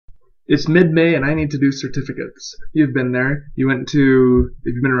It's mid-May and I need to do certificates. You've been there. If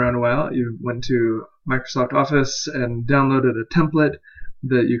you've been around a while, you went to Microsoft Office and downloaded a template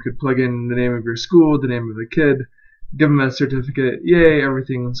that you could plug in the name of your school, the name of the kid, give them a certificate, yay,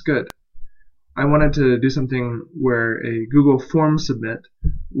 everything's good. I wanted to do something where a Google Form submit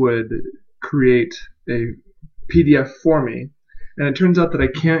would create a PDF for me, and it turns out that I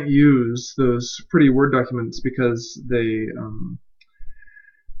can't use those pretty Word documents because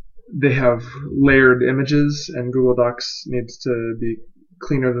they have layered images, and Google Docs needs to be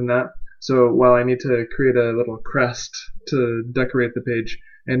cleaner than that. So while I need to create a little crest to decorate the page,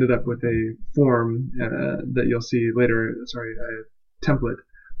 I ended up with a form that you'll see later, a template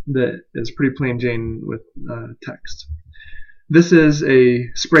that is pretty plain Jane with text. This is a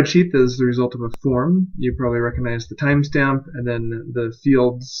spreadsheet that is the result of a form. You probably recognize the timestamp and then the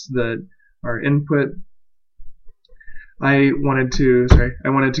fields that are input. I wanted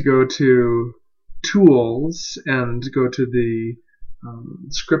to go to Tools and go to the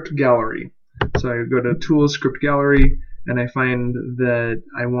Script Gallery. So I go to Tools, Script Gallery, and I find that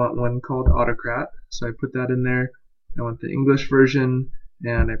I want one called Autocrat. So I put that in there. I want the English version,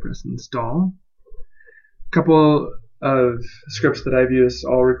 and I press install. A couple of scripts that I've used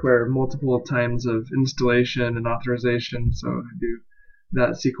all require multiple times of installation and authorization, so I do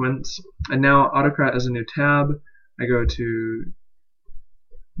that sequence. And now Autocrat is a new tab. I go to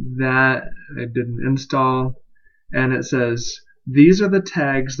that, I did an install, and it says these are the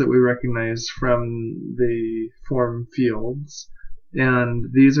tags that we recognize from the form fields,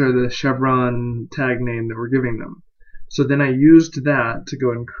 and these are the chevron tag name that we're giving them. So then I used that to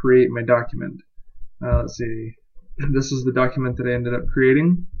go and create my document. Let's see, this is the document that I ended up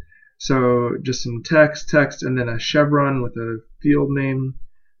creating. So just some text, and then a chevron with a field name,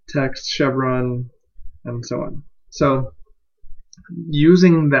 text, chevron, and so on. So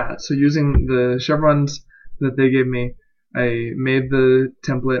using that, using the chevrons that they gave me, I made the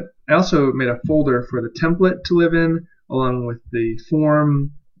template. I also made a folder for the template to live in, along with the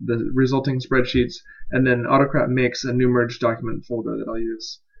form, the resulting spreadsheets, and then Autocrat makes a new merged document folder that I'll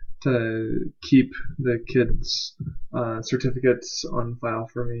use to keep the kids' certificates on file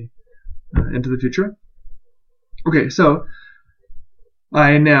for me into the future. Okay, so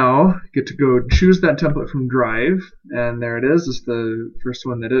I now get to go choose that template from Drive, and there it is. It's the first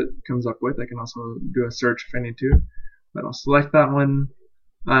one that it comes up with. I can also do a search if I need to, but I'll select that one.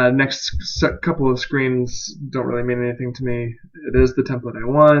 Next couple of screens don't really mean anything to me. It is the template I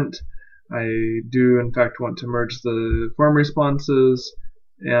want. I do in fact want to merge the form responses,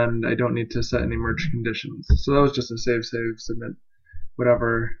 and I don't need to set any merge conditions. So that was just a save, submit,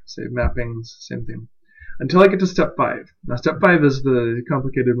 whatever, save mappings, same thing. Until I get to step 5. Now step 5 is the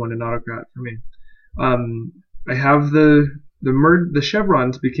complicated one in Autocrat for me. I have the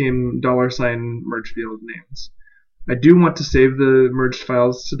chevrons became $ merge field names. I do want to save the merged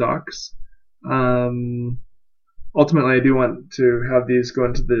files to docs. Ultimately, I do want to have these go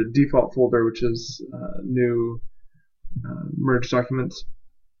into the default folder, which is new merged documents.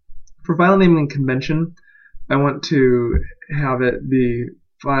 For file naming convention, I want to have it be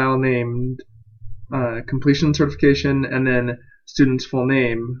file named completion certification and then student's full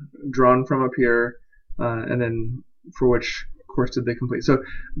name drawn from up here, and then for which course did they complete. So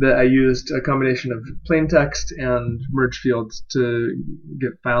I used a combination of plain text and merge fields to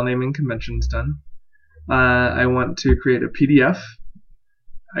get file naming conventions done. I want to create a PDF.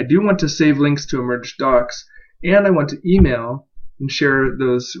 I do want to save links to a merged docs, and I want to email and share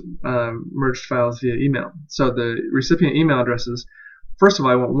those merged files via email. So the recipient email addresses, first of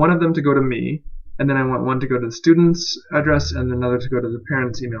all, I want one of them to go to me, and then I want one to go to the student's address and another to go to the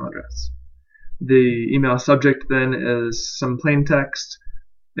parent's email address. The email subject then is some plain text,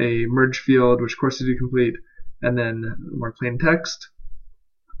 a merge field, which course did you complete, and then more plain text.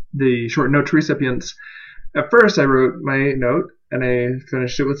 The short note to recipients. At first I wrote my note and I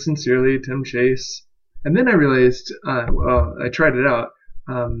finished it with sincerely, Tim Chase. And then I realized, well, I tried it out.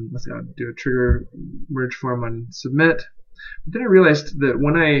 Let's see, I'll do a trigger merge form on submit. But then I realized that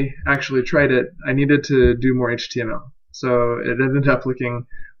when I actually tried it, I needed to do more HTML. So it ended up looking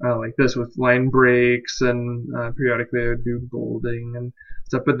like this with line breaks, and periodically I would do bolding and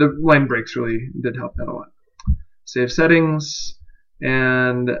stuff. But the line breaks really did help that a lot. Save settings,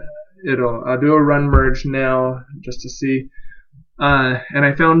 and I'll do a run merge now just to see. And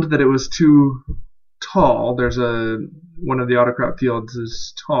I found that it was too tall. There's one of the Autocrat fields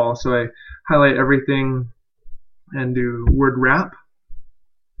is tall, so I highlight everything and do word wrap.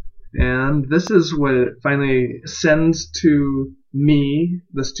 And this is what it finally sends to me,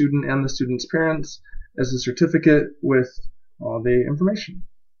 the student, and the student's parents as a certificate with all the information.